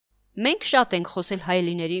Մենք շատ ենք խոսել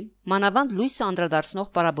հայելիների, մանավանդ լույսը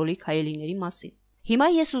անդրադարձնող պարաբոլիկ հայելիների մասին։ Հիմա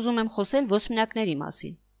ես ուզում եմ խոսել ոսպնյակների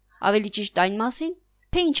մասին, ավելի ճիշտ այն մասին,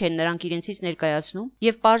 թե ինչ են նրանք իրենցից ներկայացնում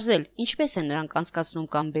եւ պարզել ինչպես են նրանք անցկացնում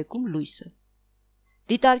կամ բեկում լույսը։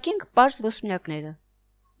 Դիտարկենք պարզ ոսպնյակները։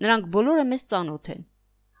 Նրանք բոլորը մեզ ծանոթ են։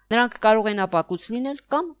 Նրանք կարող են ապակուց լինել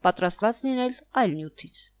կամ պատրաստված լինել այլ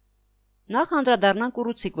նյութից։ Նախ անդրադառնանք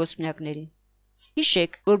ուռուցիկ ոսպնյակներին։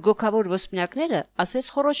 Հիշեք, որ գոգավոր ոսպնյակները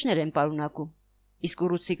ասես խոռոչներ են պարունակում, իսկ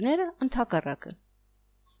ուռուցիկները ընդհակառակը։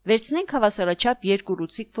 Վերցնենք հավասարաչափ երկու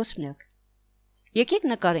ուռուցիկ ոսպնյակ։ Եկեք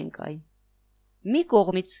նկարենք այն։ Մի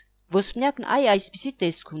կողմից ոսպնյակն այսպիսի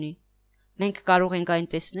տեսք ունի։ Մենք կարող ենք այն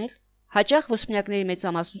տեսնել, հաճախ ոսպնյակների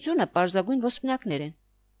մեծամասնությունը պարզագույն ոսպնյակներ են։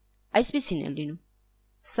 Այսպիսին են լինում։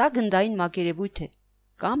 Սա գնդային մակերևույթ է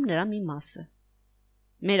կամ նրա մի մասը։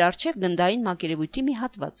 Մեր առջև գնդային մակերևույթի մի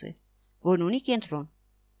հատված է, որն ունի կենտրոն։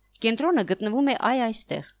 Կենտրոնը գտնվում է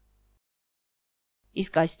այստեղ։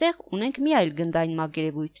 Իսկ այստեղ ունենք մի այլ գնդային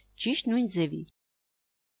մակերևույթ, ճիշտ նույն ձևի։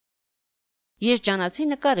 Ես ջանացի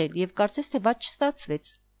նկարել եւ կարծես թե վատ չստացվեց։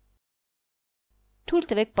 Թույլ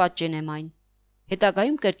տվեք պատճենեմ այն,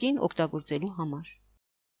 հետագայում կրկին օգտագործելու համար։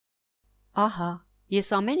 Ահա,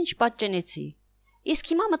 ես ամեն ինչ պատճենեցի։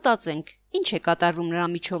 Իսկ հիմա մտածենք, ինչ է կատարվում նրա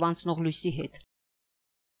միջով անցնող լույսի հետ։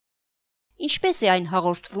 Ինչպես է այն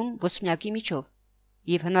հաղորդվում ոսպնյակի միջով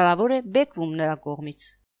եւ հնարավոր է բեկվում նրա կողմից։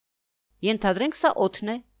 Ենթադրենք սա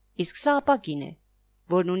օդն է, իսկ սա ապակին է,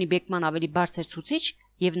 որն ունի բեկման ավելի բարձր ցուցիչ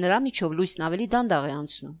եւ նրա միջով լույսն ավելի դանդաղ է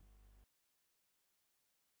անցնում։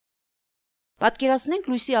 Պատկերացնենք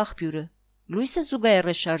լույսի աղբյուրը։ Լույսը զուգահեռ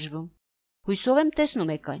է շարժվում։ Հույսով եմ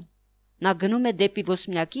տեսնում եք այն։ Նա գնում է դեպի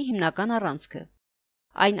ոսպնյակի հիմնական առանցքը։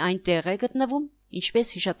 Այն այնտեղ է գտնվում,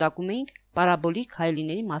 ինչպես հիշատակում էինք պարաբոլիկ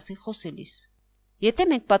հայելիների մասին խոսելիս։ Եթե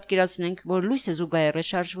մենք պատկերացնենք, որ լույսը զուգահեռ է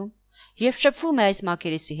շարժվում եւ շփվում է այս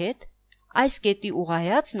մակերեսի հետ, այս կետի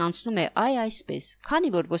ուղղահայացն անցնում է այսպես,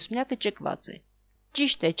 քանի որ ոսպնյակը ճկված է։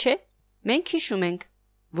 Ճիշտ է, չէ՞։ Մենք հիշում ենք,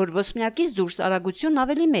 որ ոսպնյակից դուրս արագությունն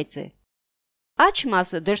ավելի մեծ է։ Աջ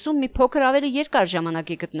մասը դրսում մի փոքր ավելի երկար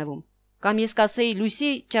ժամանակ է գտնվում, կամ ես կասեի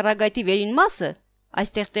լույսի ճառագայթի վերին մասը,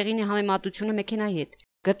 այստեղ տեղին է համեմատությունը մեքենայի հետ,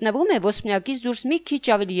 գտնվում է ոսպնյակից դուրս մի քիչ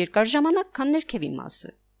ավելի երկար ժամանակ, քան ներքևի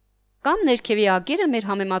մասը, կամ ներքևի ակերը մեր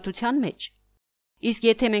համեմատության մեջ։ Իսկ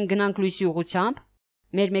եթե մենք գնանք լույսի ուղղությամբ,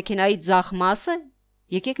 մեր մեքենայի ձախ մասը,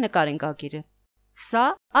 եկեք նկարենք ակերը։ Սա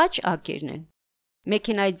աջ ակերն են։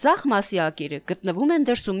 Մեքենայի ձախ մասի ակերը գտնվում են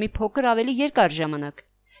դրսում մի փոքր ավելի երկար ժամանակ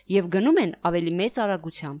եւ գնում են ավելի մեծ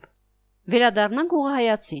արագությամբ։ Վերադառնանք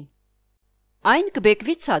ուղղահայացին։ Այն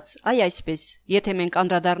կբեկվի ցած, այսպես, եթե մենք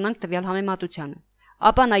անդրադառնանք տվյալ համեմատությանը,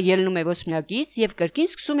 ապա նա ելնում է ոսպնյակից եւ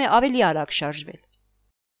կրկին սկսում է ավելի արագ շարժվել։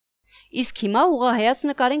 Իսկ հիմա ուղղահայաց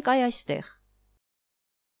նկարենք այստեղ։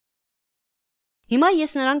 Հիմա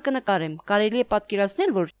ես նրան կնկարեմ, կարելի է պատկերացնել,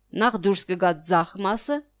 որ նախ դուրս կգա ձախ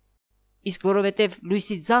մասը, իսկ որովհետև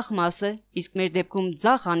լույսի ձախ մասը, իսկ մեր դեպքում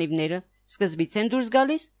ձախ անիվները սկզբից են դուրս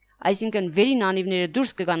գալիս, այսինքն վերին անիվները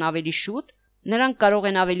դուրս կգան ավելի շուտ, նրանք կարող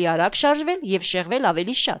են ավելի արագ շարժվել եւ շեղվել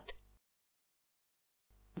ավելի շատ։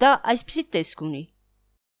 Դա այսպիսի տեսք ունի։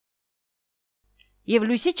 Եվ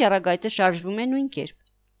լույսի ճառագայթը շարժվում է նույն կերպ։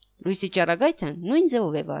 Լույսի ճառագայթը նույն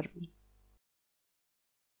ձևով է վարվում։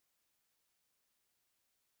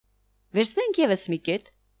 Վերցնենք եւս մի կետ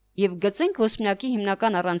եւ գծենք ոսպնյակի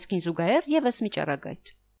հիմնական առանցքին զուգահեռ եւս մի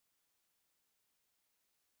ճառագայթ։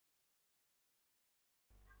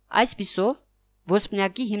 Այսպիսով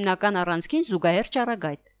ոսպնյակի հիմնական առանցքին զուգահեռ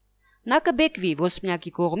ճառագայթ։ Նա կբեկվի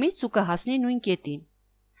ոսպնյակի կողմից ու կհասնի նույն կետին։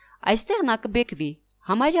 Այստեղ նա կբեկվի,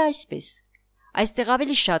 համարյա այսպես։ Այստեղ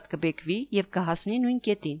ավելի շատ կբեկվի եւ կհասնի նույն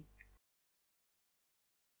կետին։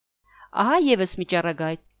 Ահա եւս մի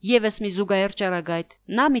ճառագայթ, եւս մի զուգահեռ ճառագայթ։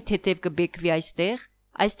 Նա մի թեթև կբեկվի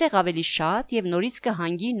այստեղ ավելի շատ եւ նորից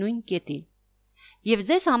կհանգի նույն կետին։ Եվ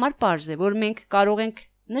ձեզ համար պարզ է, որ մենք կարող ենք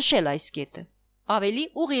նշել այս կետը։ Ավելի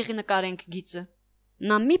ուղիղ նկարենք գիծը։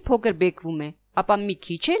 Նա մի փոքր բեկվում է, ապա մի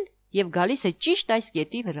քիչ էլ եւ գալիս է ճիշտ այս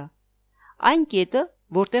կետի վրա։ Այն կետը,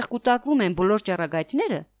 որտեղ կուտակվում են բոլոր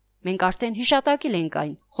ճառագայթները, մենք արդեն հիշատակել ենք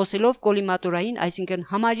այն, խոսելով կոլիմատորային, այսինքն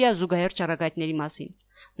համարյա զուգահեռ ճառագայթների մասին։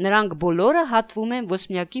 Նրանք բոլորը հատվում են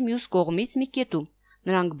ոսպնյակի մյուս կողմից մի կետում։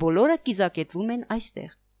 Նրանք բոլորը կիզակետվում են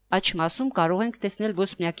այստեղ։ Աջ մասում կարող ենք տեսնել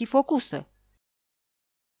ոսպնյակի ֆոկուսը։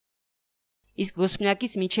 Իսկ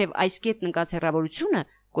ոսպնյակից մինչև այս կետն ընկած հեռավորությունը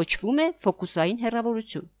կոչվում է ֆոկուսային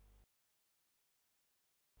հեռավորություն։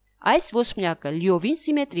 Այս ոսպնյակը լիովին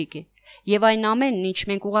սիմետրիկ է, եւ այն ամենն, ինչ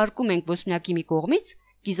մենք ուղարկում ենք ոսպնյակի մի կողմից,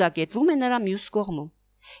 կիզակետվում է նրա մյուս կողմում։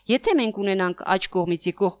 Եթե մենք ունենանք աջ կողմից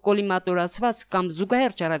եկող կոլիմատորացված կամ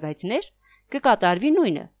զուգահեռ ճառագայթներ, կկատարվի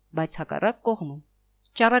նույնը, բայց հակառակ կողմում։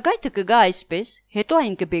 Ճառագայթը կգա այսպես, հետո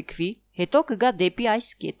այն կբեկվի, հետո կգա դեպի այս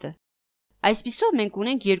կետը։ Այսպիսով մենք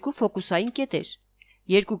ունենք երկու ֆոկուսային կետեր,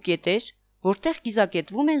 երկու կետեր, որտեղ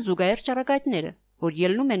կիզակետվում են զուգահեռ ճառագայթները, որ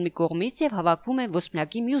ելնում են մի կողմից եւ հավաքվում են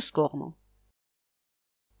ոսպնյակի մյուս կողմում։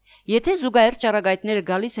 Եթե զուգահեռ ճառագայթները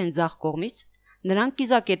գալիս են ձախ կողմից, նրանք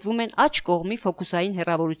կիզակետվում են աջ կողմի ֆոկուսային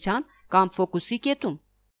հեռավորության կամ ֆոկուսի կետում։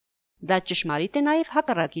 Դա ճշմարիտ է նաև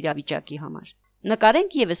հակառակ իրավիճակի համար։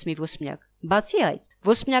 Նկարենք ևս մի ոսպնյակ։ Բացի այդ,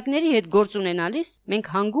 ոսպնյակների հետ գործ ունենալիս մենք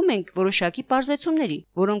հանգում ենք որոշակի պարզեցումների,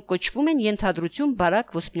 որոնք կոչվում են ենթադրություն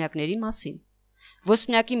բարակ ոսպնյակների մասին։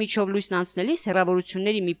 Ոսպնյակի միջով լույսն անցնելիս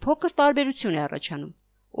հեռավորությունների մի փոքր տարբերություն է առաջանում։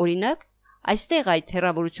 Օրինակ, այստեղ այդ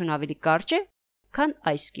հեռավորությունը ավելի կարճ է, քան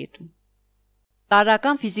այս կետում։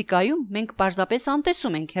 Տարրական ֆիզիկայում մենք պարզապես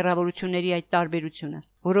անտեսում ենք հեռավորությունների այդ տարբերությունը,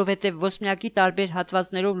 որովհետև ոսպնյակի տարբեր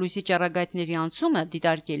հատվածներով լույսի ճառագայթների անցումը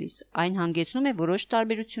դիտարկելիս այն հանգեցնում է որոշ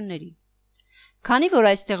տարբերությունների։ Քանի որ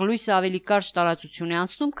այստեղ լույսը ավելի կարճ տարածություն է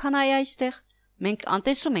անցնում, քան այստեղ, մենք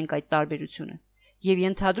անտեսում ենք այդ տարբերությունը եւ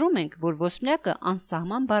ենթադրում ենք, որ ոսպնյակը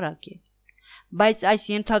անսահման բարակ է։ Բայց այս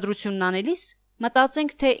ենթադրությունն անելիս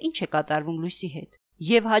մտածենք, թե ինչ է կատարվում լույսի հետ։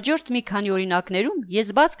 Եվ հաջորդ մի քանի օրինակներում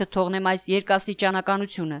ես բաց կթողնեմ այս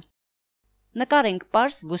երկաստիճանականությունը։ Նկարենք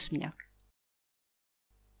պարզ ոսպնյակ։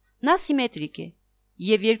 Նա սիմետրիկ է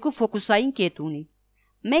եւ երկու ֆոկուսային կետ ունի։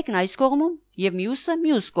 Մեկն այս կողմում եւ մյուսը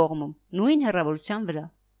մյուս կողմում, նույն հեռավորության վրա։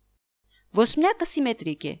 Ոսպնյակը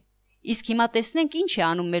սիմետրիկ է, իսկ հիմա տեսնենք ինչ է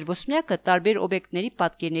անում մեր ոսպնյակը տարբեր օբյեկտների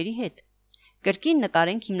պատկերների հետ։ Կրկին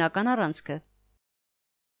նկարենք հիմնական առանցքը։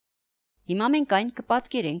 Հիմա մենք այն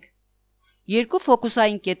կպատկերենք։ Երկու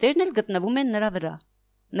ֆոկուսային կետերն էլ գտնվում են նրա վրա։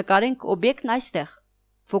 Նկարենք օբյեկտն այստեղ,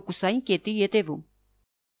 ֆոկուսային կետի ետևում։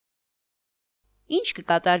 Ինչ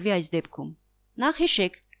կկատարվի այս դեպքում։ Նախ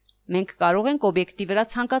հիշեք, մենք կարող ենք օբյեկտի վրա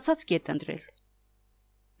ցանկացած կետ ընտրել։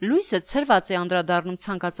 Լույսը ցրված է անդրադառնում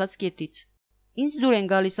ցանկացած կետից։ Ինձ դուր են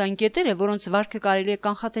գալիս այն կետերը, որոնց վարքը կարելի է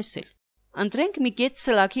կանխատեսել։ Ընտրենք մի կետ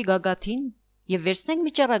սլաքի գագաթին եւ վերցնենք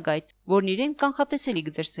մի ճառագայթ, որն իրեն կանխատեսելի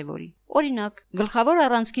կդրսևորի։ Օրինակ, գլխավոր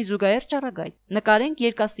առանցքի զուգահեռ ճառագայթ։ Նկարենք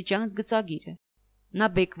երկաստիճան գծագիրը։ Նա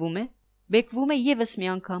բեկվում է եւս մի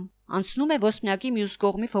անգամ, անցնում է ոսպնյակի մյուս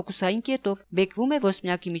կողմի ֆոկուսային կետով, բեկվում է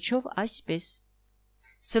ոսպնյակի միջով այսպես։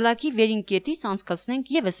 Սլաքի վերին կետից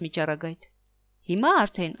անցկացնենք եւս մի ճառագայթ։ Հիմա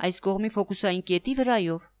արդեն այս կողմի ֆոկուսային կետի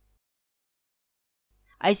վրայով։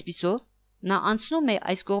 Այսպիսով, նա անցնում է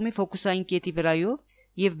այս կողմի ֆոկուսային կետի վրայով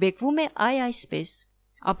եւ բեկվում է այսպես,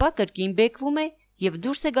 ապա կրկին բեկվում է եւ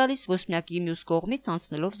դուրս է գալիս ոսպնյակի մյուս կողմից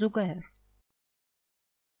անցնելով զուգահեռ։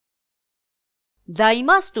 Դա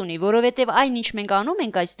իմաստ ունի, որովհետև այն, ինչ մենք անում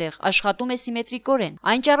ենք այստեղ, աշխատում է սիմետրիկորեն։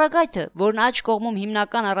 Այն ճառագայթը, որն աջ կողմում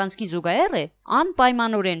հիմնական առանցքի զուգահեռ է,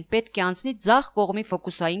 անպայմանորեն պետք է անցնի ձախ կողմի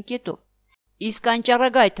ֆոկուսային կետով։ Իսկ այն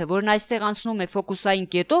ճառագայթը, որն այստեղ անցնում է ֆոկուսային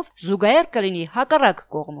կետով, զուգահեռ կլինի հակառակ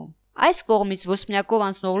կողմում։ Այս կողմից ոսպնյակով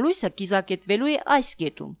անցնող լույսը կիզակետվելու է այս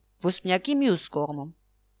կետում, ոսպնյակի մյուս կողմում։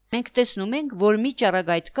 Մենք տեսնում ենք, որ մի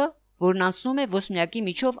ճառագայթ կա, որն անցնում է ոսպնյակի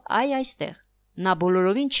միջով այստեղ։ Նա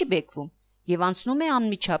բոլորովին չի բեկվում եւ անցնում է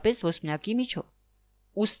անմիջապես ոսպնյակի միջով։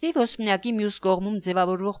 Ուստի ոսպնյակի մյուս կողմում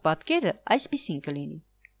ձևավորվող պատկերը այսպիսին կլինի։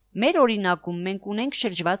 Մեր օրինակում մենք ունենք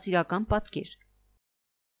շրջված իրական պատկեր։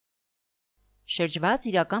 Շրջված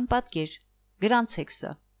իրական պատկեր։ Գրանցեք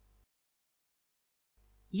սա։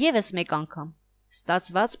 Եվս մեկ անգամ,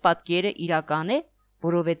 ստացված պատկերը իրական է,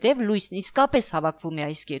 որովհետև լույսն իսկապես հավաքվում է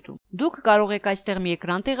այս կետում։ Դուք կարող եք այստեղ մի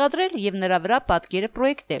էկրան տեղադրել եւ նրա վրա պատկերը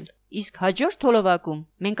պրոյեկտել։ Իսկ հաջորդ թոլովակում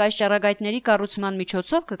մենք այս ճառագայթների կառուցման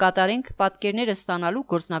միջոցով կկատարենք պատկերները ստանալու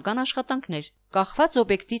գործնական աշխատանքներ, կախված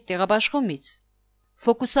օբյեկտի տեղաբաշխումից։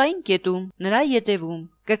 Ֆոկուսային կետում, նրա ետևում,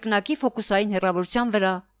 կրկնակի ֆոկուսային հեռավորության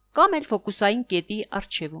վրա կամ էլ ֆոկուսային կետի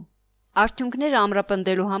առջևում։ Արդյունքները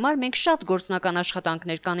ամրապնդելու համար մենք շատ գործնական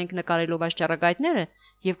աշխատանքներ կանենք նկարելով այս ճառագայթները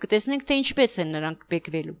եւ կտեսնենք, թե ինչպես են նրանք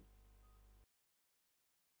բեկվելու։